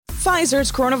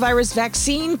Pfizer's coronavirus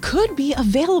vaccine could be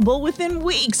available within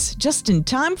weeks, just in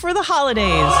time for the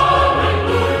holidays.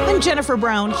 I'm Jennifer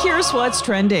Brown. Here's what's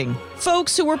trending.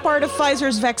 Folks who were part of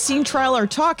Pfizer's vaccine trial are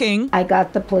talking. I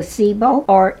got the placebo,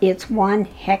 or it's one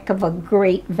heck of a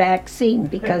great vaccine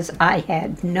because I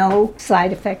had no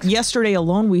side effects. Yesterday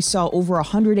alone, we saw over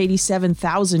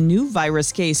 187,000 new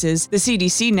virus cases. The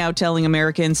CDC now telling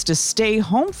Americans to stay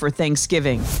home for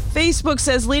Thanksgiving. Facebook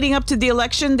says leading up to the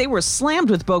election, they were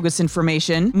slammed with bogus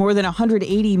information. More than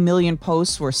 180 million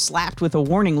posts were slapped with a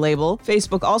warning label.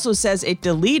 Facebook also says it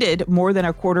deleted more than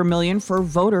 250,000 for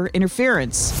voter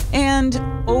interference. And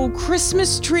oh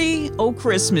Christmas tree in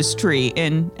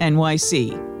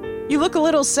NYC. You look a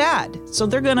little sad, so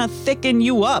they're gonna thicken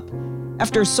you up.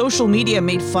 After social media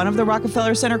made fun of the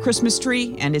Rockefeller Center Christmas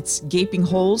tree and its gaping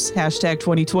holes,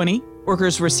 #2020,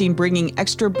 workers were seen bringing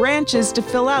extra branches to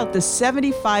fill out the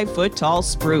 75-foot tall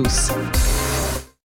spruce.